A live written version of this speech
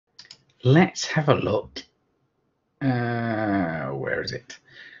let's have a look. Where is it?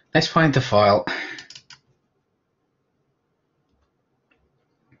 Let's find the file.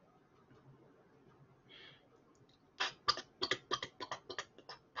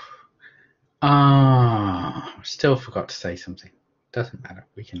 Still forgot to say something. Doesn't matter.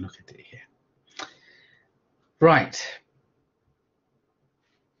 We can look at it here. Right.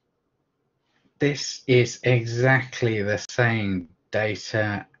 This is exactly the same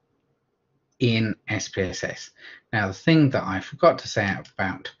data in SPSS. Now, the thing that I forgot to say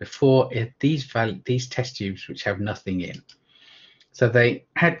about before is these test tubes which have nothing in. So they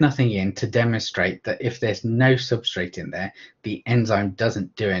had nothing in to demonstrate that if there's no substrate in there, the enzyme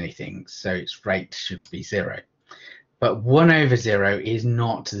doesn't do anything, so its rate should be 0. But 1/0 is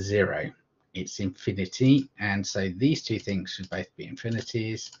not 0. It's infinity, and so these two things should both be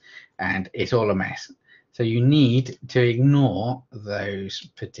infinities, and it's all a mess. So you need to ignore those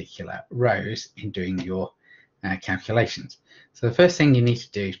particular rows in doing your calculations. So the first thing you need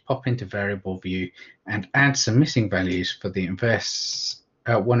to do is pop into variable view and add some missing values for the inverse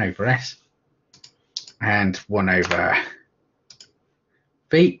 1/s and 1/v.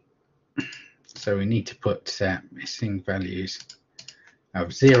 So we need to put missing values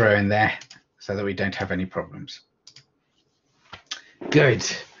of 0 in there so that we don't have any problems. Good.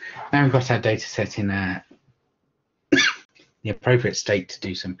 Now we've got our data set in the appropriate state to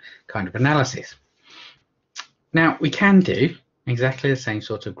do some kind of analysis. Now we can do exactly the same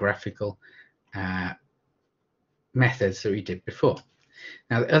sort of graphical methods that we did before.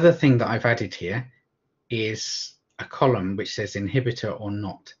 Now the other thing that I've added here is a column which says inhibitor or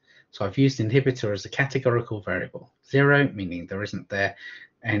not. So I've used inhibitor as a categorical variable. 0 meaning there isn't there,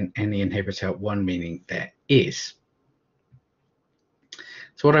 and any inhibitor, 1 meaning there is.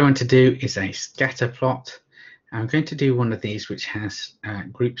 So what I want to do is a scatter plot. I'm going to do one of these which has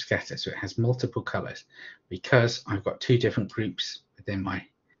group scatter, so it has multiple colors, because I've got two different groups within my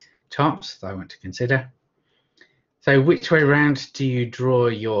charts that I want to consider. So which way around do you draw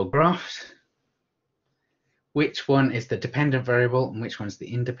your graphs? Which one is the dependent variable and which one's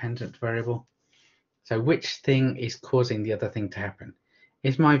the independent variable? So which thing is causing the other thing to happen?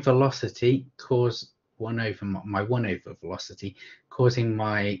 Is my velocity cause 1/, my 1/, velocity causing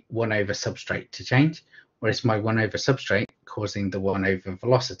my 1/, substrate to change? Or is my 1/, substrate causing the 1/,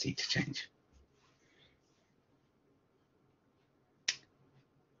 velocity to change?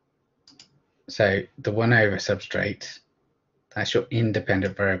 So the 1/, substrate, that's your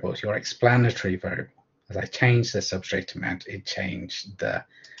independent variable, your explanatory variable. As I change the substrate amount, it changed the,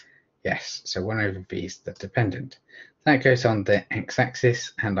 yes, so 1/v is the dependent. That goes on the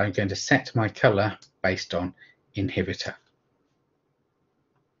x-axis, and I'm going to set my color based on inhibitor.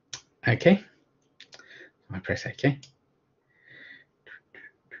 Okay, I press OK.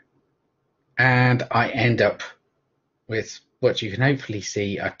 And I end up with what you can hopefully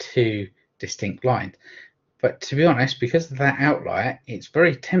see are two distinct lines. But to be honest, because of that outlier, it's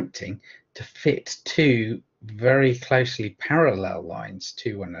very tempting to fit two very closely parallel lines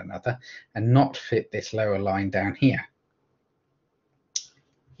to one another and not fit this lower line down here.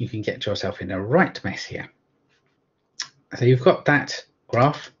 You can get yourself in a right mess here. So you've got that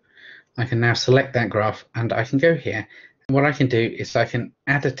graph. I can now select that graph and I can go here. And what I can do is I can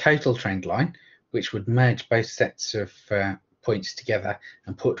add a total trend line, which would merge both sets of points together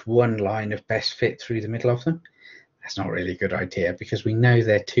and put one line of best fit through the middle of them. That's not really a good idea because we know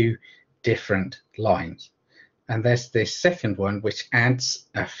they're two different lines. And there's this second one which adds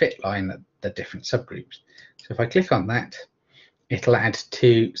a fit line at the different subgroups. So if I click on that, it'll add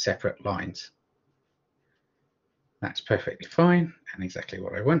two separate lines. That's perfectly fine and exactly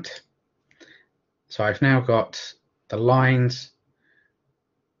what I want. So I've now got the lines,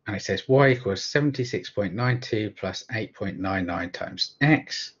 and it says y equals 76.92 plus 8.99 times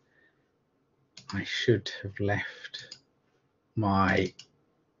x. I should have left my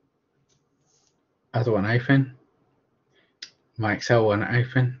other one open, my Excel one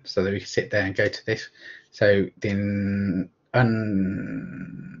open, so that we can sit there and go to this. So the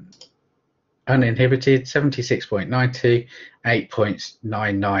uninhibited 76.92,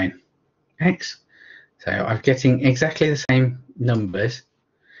 8.99 x. So I'm getting exactly the same numbers.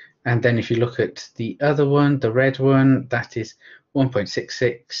 And then if you look at the other one, the red one, that is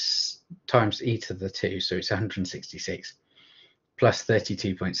 1.66 times e to the 2, so it's 166 plus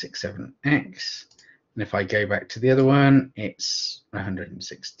 32.67x. And if I go back to the other one, it's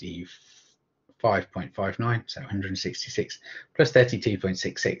 165.59, so 166 plus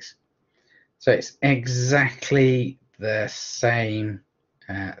 32.66. So it's exactly the same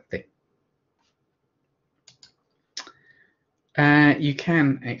thing. You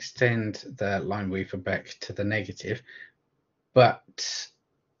can extend the line weaver back to the negative, but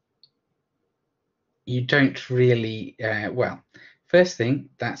you don't really, well, first thing,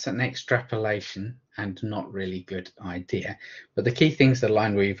 that's an extrapolation and not really good idea. But the key things the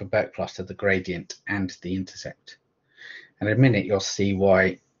line weaver back plot are the gradient and the intercept. And in a minute, you'll see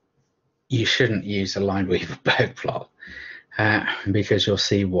why you shouldn't use a line weaver back plot, because you'll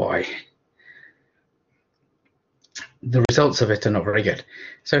see why. The results of it are not very good.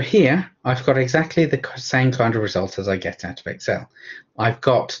 So here, I've got exactly the same kind of result as I get out of Excel. I've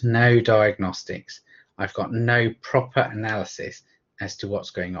got no diagnostics. I've got no proper analysis as to what's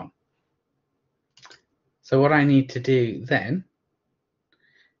going on. So what I need to do then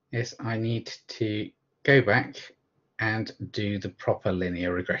is I need to go back and do the proper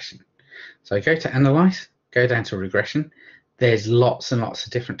linear regression. So I go to Analyze, go down to Regression. There's lots and lots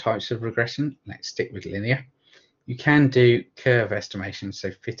of different types of regression. Let's stick with linear. You can do curve estimation, so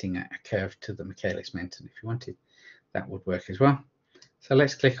fitting a curve to the Michaelis-Menten if you wanted. That would work as well. So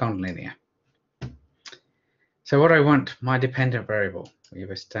let's click on linear. So what I want, my dependent variable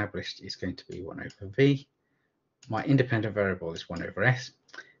we've established is going to be 1 over v. My independent variable is 1 over s.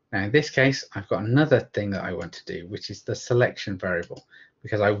 Now in this case, I've got another thing that I want to do, which is the selection variable,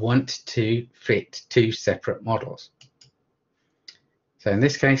 because I want to fit two separate models. So in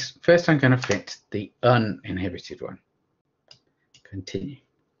this case, first I'm going to fit the uninhibited one. Continue.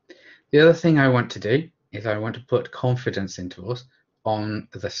 The other thing I want to do is I want to put confidence intervals on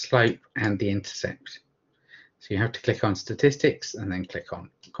the slope and the intercept. So you have to click on statistics and then click on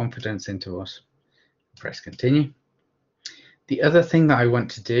confidence intervals. Press continue. The other thing that I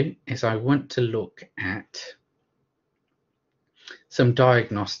want to do is I want to look at some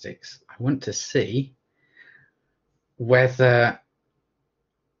diagnostics. I want to see whether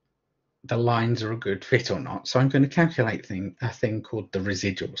the lines are a good fit or not. So I'm going to calculate a thing called the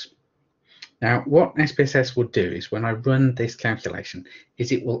residuals. Now, what SPSS will do is when I run this calculation,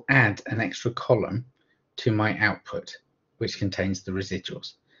 is it will add an extra column to my output, which contains the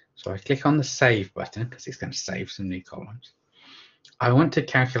residuals. So I click on the Save button because it's going to save some new columns. I'm going to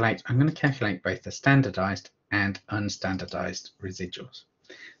calculate both the standardized and unstandardized residuals.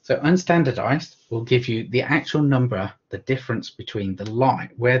 So unstandardized will give you the actual number, the difference between the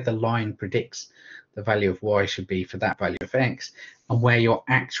line, where the line predicts the value of y should be for that value of x, and where your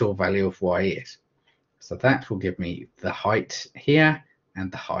actual value of y is. So that will give me the height here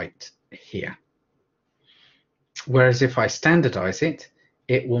and the height here. Whereas if I standardize it,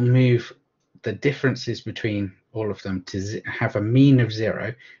 it will move the differences between all of them to have a mean of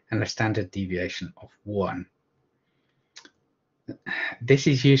 0 and a standard deviation of 1. This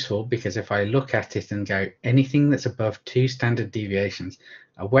is useful because if I look at it and go, anything that's above 2 standard deviations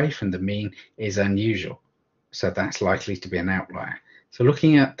away from the mean is unusual. So that's likely to be an outlier. So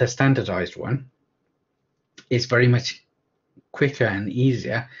looking at the standardized one is very much quicker and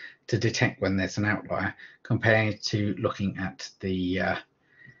easier to detect when there's an outlier compared to looking at the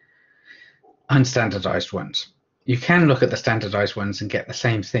unstandardized ones. You can look at the standardized ones and get the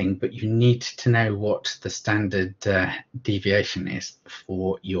same thing, but you need to know what the standard deviation is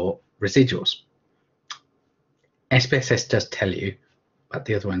for your residuals. SPSS does tell you, but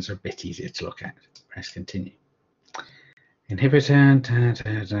the other ones are a bit easier to look at. Press continue.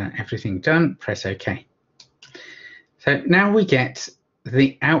 Inhibitor, everything done, press OK. So now we get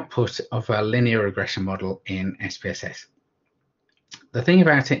the output of a linear regression model in SPSS. The thing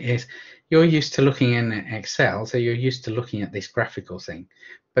about it is you're used to looking in Excel, so you're used to looking at this graphical thing.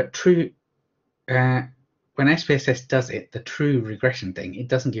 But when SPSS does it, the true regression thing, it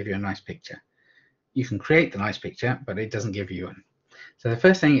doesn't give you a nice picture. You can create the nice picture, but it doesn't give you one. So the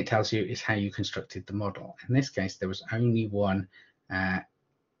first thing it tells you is how you constructed the model. In this case, there was only one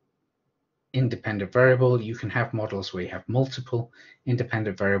independent variable. You can have models where you have multiple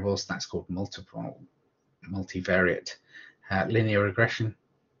independent variables. That's called multivariate linear regression.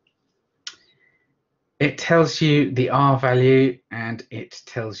 It tells you the R value and it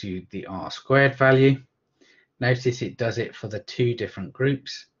tells you the R squared value. Notice it does it for the two different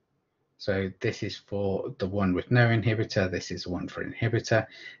groups. So this is for the one with no inhibitor. This is one for inhibitor.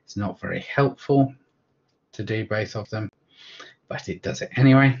 It's not very helpful to do both of them, but it does it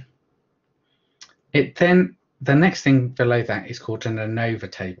anyway. The next thing below that is called an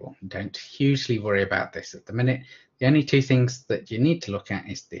ANOVA table. Don't hugely worry about this at the minute. The only two things that you need to look at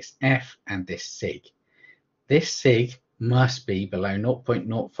is this F and this sig. This sig must be below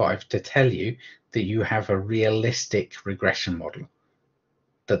 0.05 to tell you that you have a realistic regression model,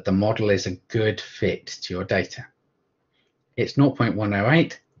 that the model is a good fit to your data. It's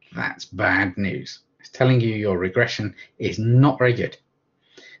 0.108, that's bad news. It's telling you your regression is not very good.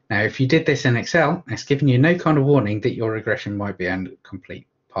 Now, if you did this in Excel, it's giving you no kind of warning that your regression might be a complete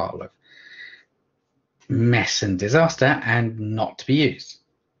pile of mess and disaster and not to be used.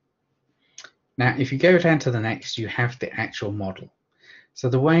 Now, if you go down to the next, you have the actual model. So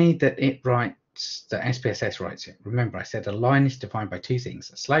the way that it writes, the SPSS writes it, remember I said a line is defined by two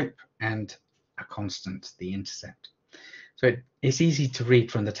things, a slope and a constant, the intercept. So it's easy to read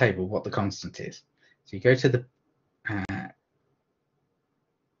from the table what the constant is. So you go to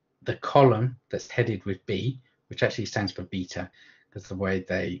the column that's headed with B, which actually stands for beta, because the way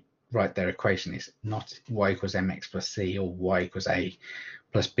they write their equation is not y equals mx plus c or y equals a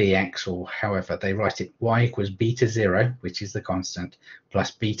plus bx, or however they write it, y equals beta 0, which is the constant,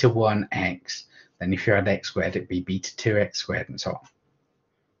 plus beta 1x. Then if you add x squared, it'd be beta 2x squared, and so on.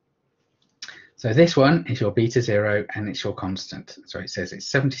 So this one is your beta 0 and it's your constant. So it says it's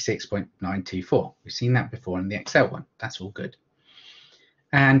 76.924. We've seen that before in the Excel one. That's all good.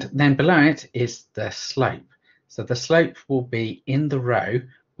 And then below it is the slope. So the slope will be in the row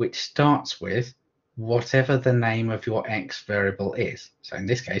which starts with whatever the name of your x variable is. So in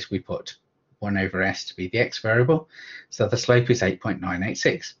this case, we put 1 over s to be the x variable. So the slope is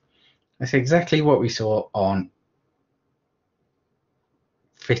 8.986. That's exactly what we saw on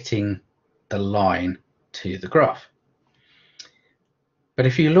fitting the line to the graph. But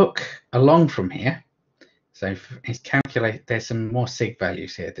if you look along from here, so it's calculate, there's some more sig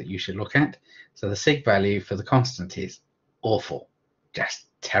values here that you should look at. So the sig value for the constant is awful, just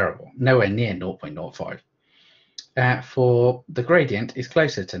terrible, nowhere near 0.05. For the gradient is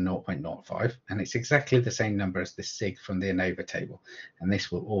closer to 0.05, and it's exactly the same number as the sig from the ANOVA table, and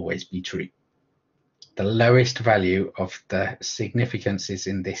this will always be true. The lowest value of the significances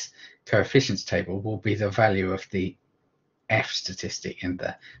in this coefficients table will be the value of the F statistic in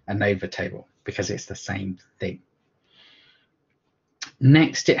the ANOVA table, because it's the same thing.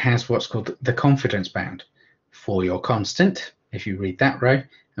 Next, it has what's called the confidence bound for your constant, if you read that row,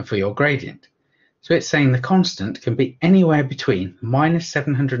 and for your gradient. So it's saying the constant can be anywhere between minus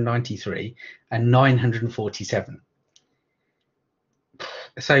 793 and 947.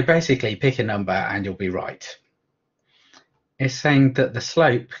 So basically pick a number and you'll be right. It's saying that the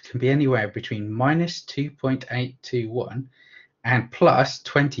slope can be anywhere between minus 2.821 and plus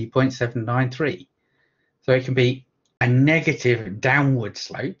 20.793. So it can be a negative downward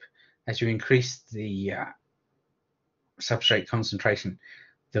slope as you increase the substrate concentration,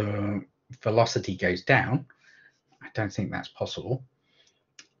 the velocity goes down. I don't think that's possible.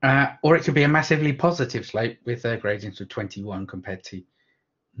 Or it could be a massively positive slope with a gradient of 21 compared to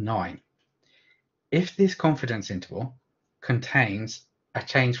 9. If this confidence interval contains a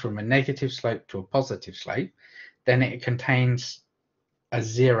change from a negative slope to a positive slope, then it contains a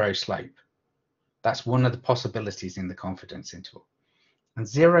zero slope. That's one of the possibilities in the confidence interval. And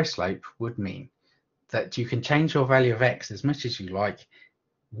zero slope would mean that you can change your value of x as much as you like,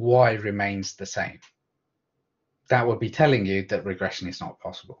 y remains the same. That would be telling you that regression is not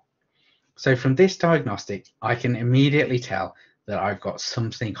possible. So from this diagnostic, I can immediately tell that I've got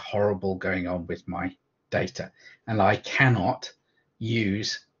something horrible going on with my data, and I cannot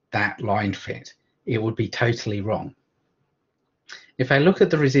use that line fit. It would be totally wrong. If I look at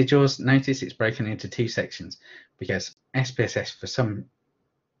the residuals, notice it's broken into two sections because SPSS, for some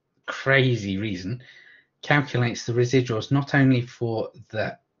crazy reason, calculates the residuals not only for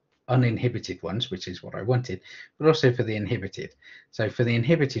the uninhibited ones, which is what I wanted, but also for the inhibited. So for the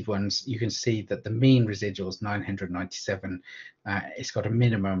inhibited ones, you can see that the mean residual is 997. It's got a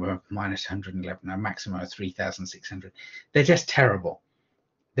minimum of minus 111, a maximum of 3,600. They're just terrible.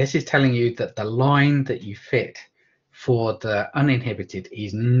 This is telling you that the line that you fit for the uninhibited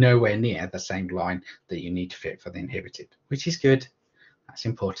is nowhere near the same line that you need to fit for the inhibited, which is good. That's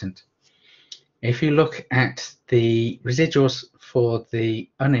important. If you look at the residuals for the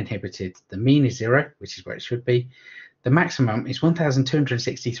uninhibited, the mean is 0, which is where it should be. The maximum is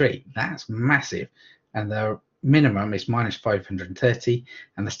 1,263. That's massive. And the minimum is minus 530.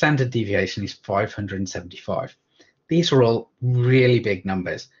 And the standard deviation is 575. These are all really big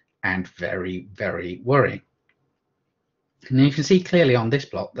numbers and very, very worrying. And you can see clearly on this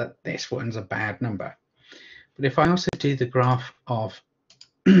plot that this one's a bad number. But if I also do the graph of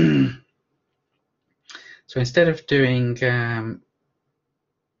so instead of doing 1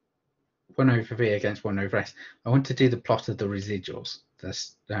 over V against 1 over S, I want to do the plot of the residuals, the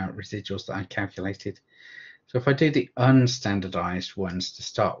residuals that I calculated. So if I do the unstandardized ones to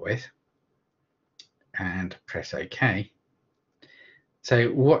start with and press OK, so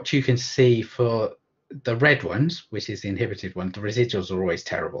what you can see for the red ones, which is the inhibited one, the residuals are always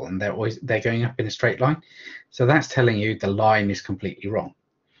terrible, and they're going up in a straight line. So that's telling you the line is completely wrong.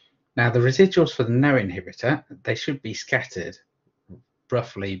 Now the residuals for the no inhibitor, they should be scattered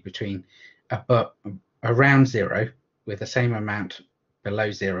roughly between around 0, with the same amount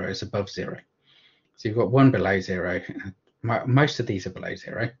below 0 as above 0. So you've got one below 0. Most of these are below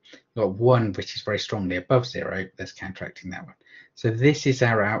 0. You've got one which is very strongly above 0 that's counteracting that one. So this is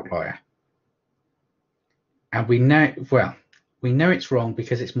our outlier. And we know, well, we know it's wrong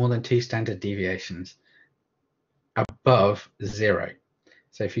because it's more than 2 standard deviations above 0.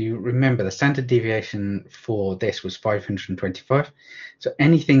 So if you remember, the standard deviation for this was 525. So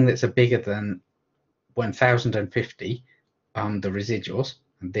anything that's bigger than 1050 on the residuals,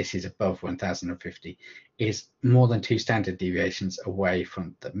 and this is above 1050, is more than 2 standard deviations away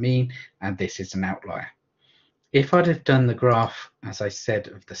from the mean, and this is an outlier. If I'd have done the graph, as I said,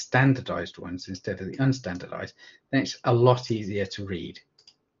 of the standardized ones instead of the unstandardized, then it's a lot easier to read.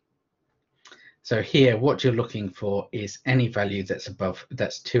 So here, what you're looking for is any value that's above,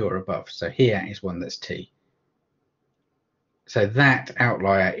 that's 2 or above. So here is one that's 2. So that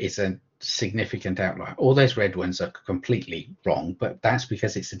outlier is a significant outlier. All those red ones are completely wrong, but that's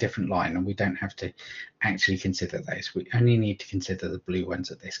because it's a different line and we don't have to actually consider those. We only need to consider the blue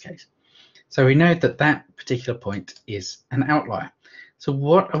ones at this case. So we know that that particular point is an outlier. So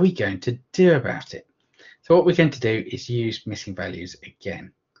what are we going to do about it? So what we're going to do is use missing values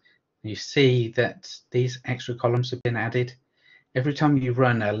again. You see that these extra columns have been added. Every time you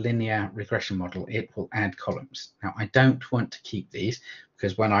run a linear regression model, it will add columns. Now, I don't want to keep these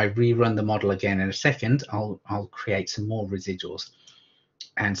because when I rerun the model again in a second, I'll create some more residuals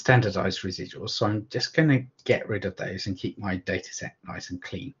and standardized residuals. So I'm just going to get rid of those and keep my data set nice and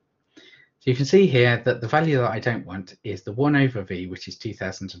clean. So you can see here that the value that I don't want is the 1 over v, which is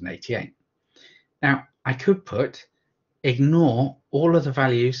 2088. Now, I could ignore all of the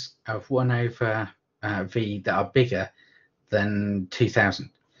values of 1 over v that are bigger than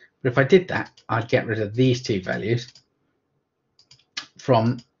 2000. But if I did that, I'd get rid of these 2 values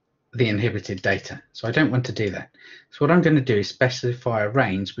from the inhibited data. So I don't want to do that. So what I'm going to do is specify a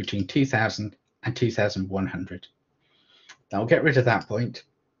range between 2000 and 2100. I'll get rid of that point,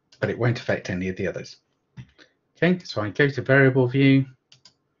 but it won't affect any of the others. Okay, so I go to variable view,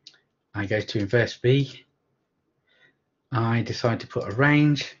 I go to inverse v, I decide to put a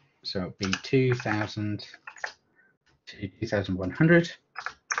range, so it'll be 2000 to 2100.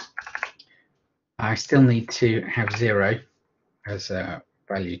 I still need to have 0 as a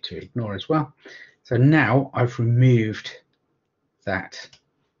value to ignore as well. So now I've removed that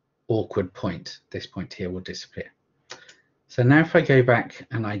awkward point. This point here will disappear. So now if I go back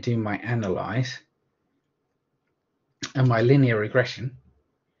and I do my analyze and my linear regression,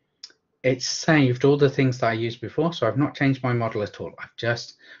 it's saved all the things that I used before. So I've not changed my model at all. I've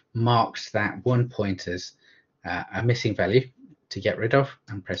just marked that one point as a missing value to get rid of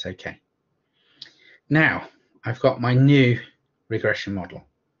and press OK. Now I've got my new regression model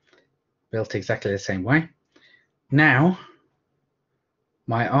built exactly the same way. Now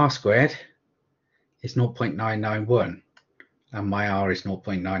my R squared is 0.991 and my R is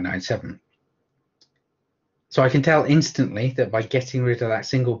 0.997. So I can tell instantly that by getting rid of that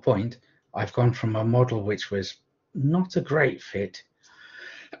single point, I've gone from a model which was not a great fit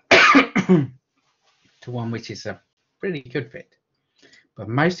to one which is a pretty good fit. But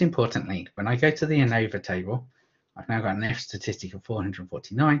most importantly, when I go to the ANOVA table, I've now got an F statistic of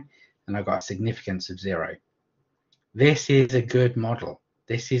 449 and I've got a significance of 0. This is a good model.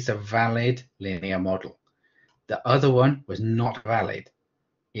 This is a valid linear model. The other one was not valid.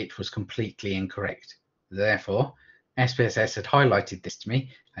 It was completely incorrect. Therefore, SPSS had highlighted this to me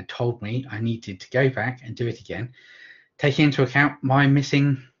and told me I needed to go back and do it again, taking into account my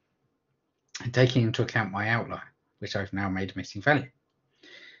missing and taking into account my outlier, which I've now made a missing value.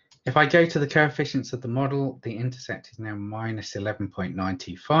 If I go to the coefficients of the model, the intercept is now minus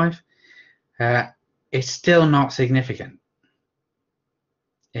 11.925. It's still not significant.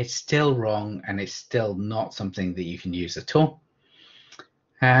 It's still wrong, and it's still not something that you can use at all.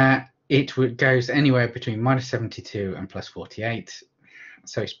 It goes anywhere between minus 72 and plus 48,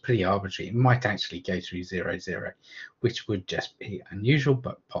 so it's pretty arbitrary. It might actually go through 0, 0, which would just be unusual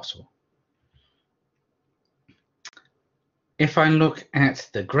but possible. If I look at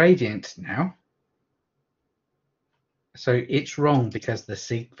the gradient now, so it's wrong because the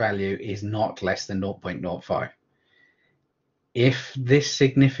sig value is not less than 0.05. If this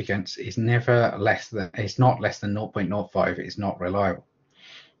significance is never less than, it's not less than 0.05, it's not reliable.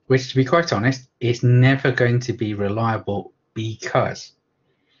 Which, to be quite honest, is never going to be reliable because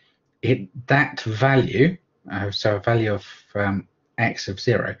that value, so a value of x of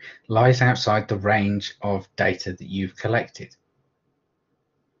 0, lies outside the range of data that you've collected.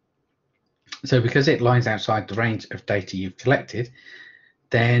 So because it lies outside the range of data you've collected,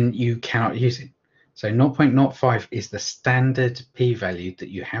 then you cannot use it. So 0.05 is the standard p-value that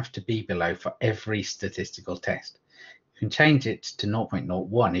you have to be below for every statistical test. You can change it to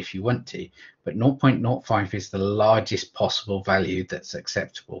 0.01 if you want to, but 0.05 is the largest possible value that's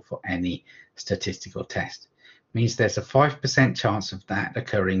acceptable for any statistical test. It means there's a 5% chance of that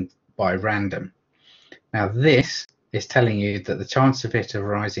occurring by random. Now this is telling you that the chance of it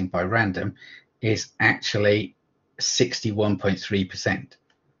arising by random is actually 61.3%.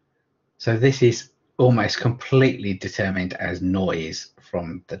 So this is almost completely determined as noise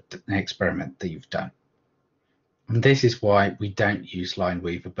from the experiment that you've done. And this is why we don't use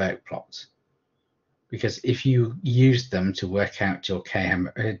Lineweaver-Burke plots, because if you use them to work out your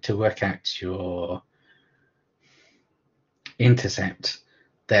KM, to work out your intercept,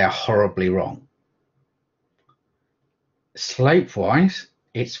 they are horribly wrong. Slope-wise,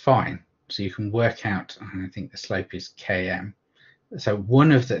 it's fine. So you can work out, I think the slope is Km. So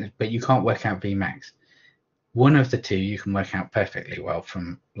one of the, but you can't work out Vmax. One of the two you can work out perfectly well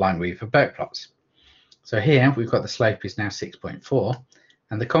from Lineweaver-Burke plots. So here we've got the slope is now 6.4,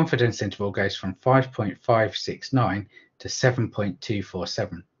 and the confidence interval goes from 5.569 to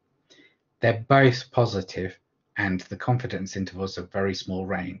 7.247. They're both positive, and the confidence intervals are very small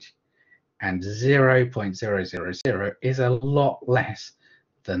range. And 0.000 is a lot less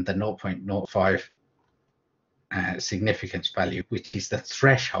than the 0.05 significance value, which is the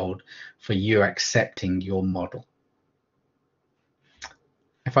threshold for you accepting your model.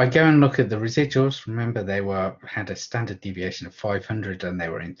 If I go and look at the residuals, remember they had a standard deviation of 500 and they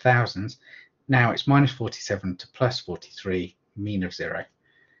were in thousands. Now it's minus 47 to plus 43, mean of 0.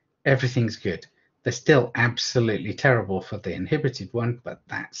 Everything's good. They're still absolutely terrible for the inhibited one, but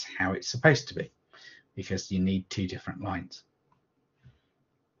that's how it's supposed to be, because you need two different lines.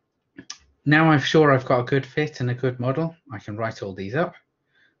 Now I'm sure I've got a good fit and a good model, I can write all these up.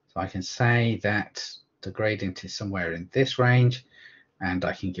 So I can say that the gradient is somewhere in this range, and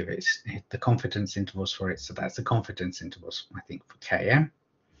I can give it the confidence intervals for it. So that's the confidence intervals, I think, for Km.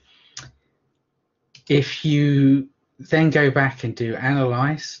 If you then go back and do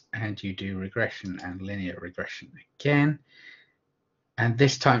analyze, and you do regression and linear regression again, and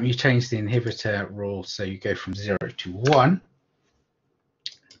this time you change the inhibitor rule, so you go from 0 to 1,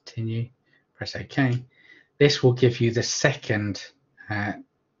 continue, press OK. This will give you the second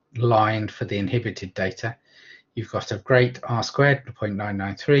line for the inhibited data. You've got a great R squared,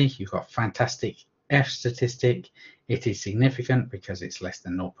 0.993. You've got fantastic F statistic. It is significant because it's less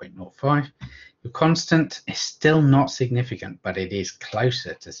than 0.05. Your constant is still not significant, but it is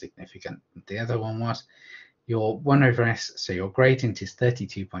closer to significant than the other one was. Your 1 over S, so your gradient is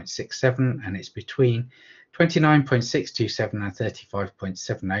 32.67, and it's between 29.627 and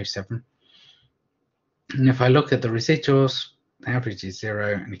 35.707. And if I look at the residuals, the average is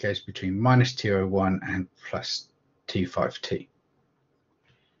 0, and it goes between minus 201 and plus 252.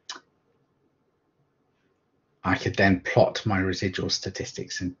 I could then plot my residual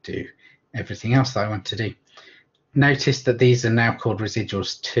statistics and do everything else that I want to do. Notice that these are now called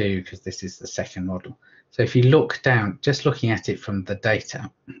residuals 2 because this is the second model. So if you look down, just looking at it from the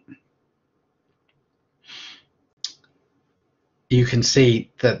data, you can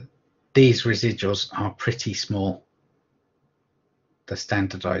see that these residuals are pretty small, the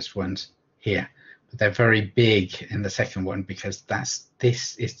standardized ones here, but they're very big in the second one because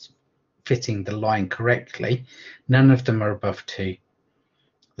this is fitting the line correctly. None of them are above 2.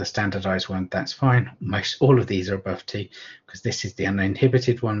 The standardized one, that's fine. All of these are above 2 because this is the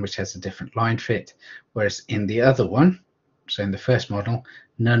uninhibited one, which has a different line fit, whereas in the other one, so in the first model,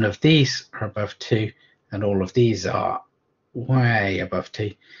 none of these are above 2 and all of these are way above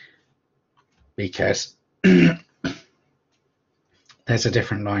 2 because there's a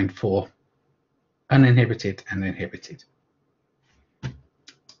different line for uninhibited and inhibited.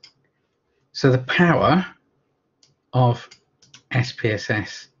 So the power of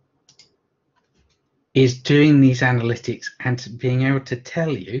SPSS is doing these analytics and being able to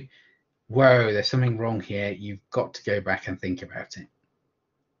tell you, whoa, there's something wrong here, you've got to go back and think about it.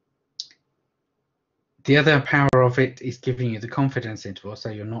 The other power of it is giving you the confidence interval, so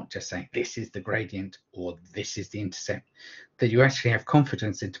you're not just saying this is the gradient or this is the intercept, that you actually have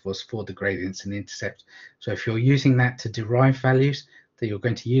confidence intervals for the gradients and intercept. So if you're using that to derive values that you're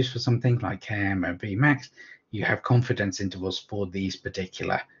going to use for something like Km and Vmax, you have confidence intervals for these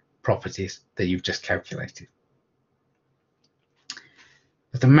particular properties that you've just calculated.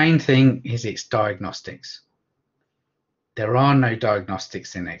 But the main thing is its diagnostics. There are no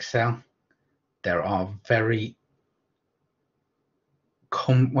diagnostics in Excel. There are very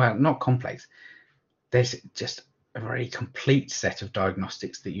not complex. There's just a very complete set of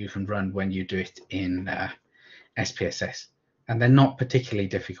diagnostics that you can run when you do it in SPSS, and they're not particularly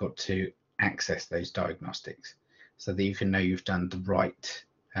difficult to access those diagnostics, so that you can know you've done the right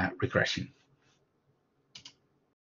regression.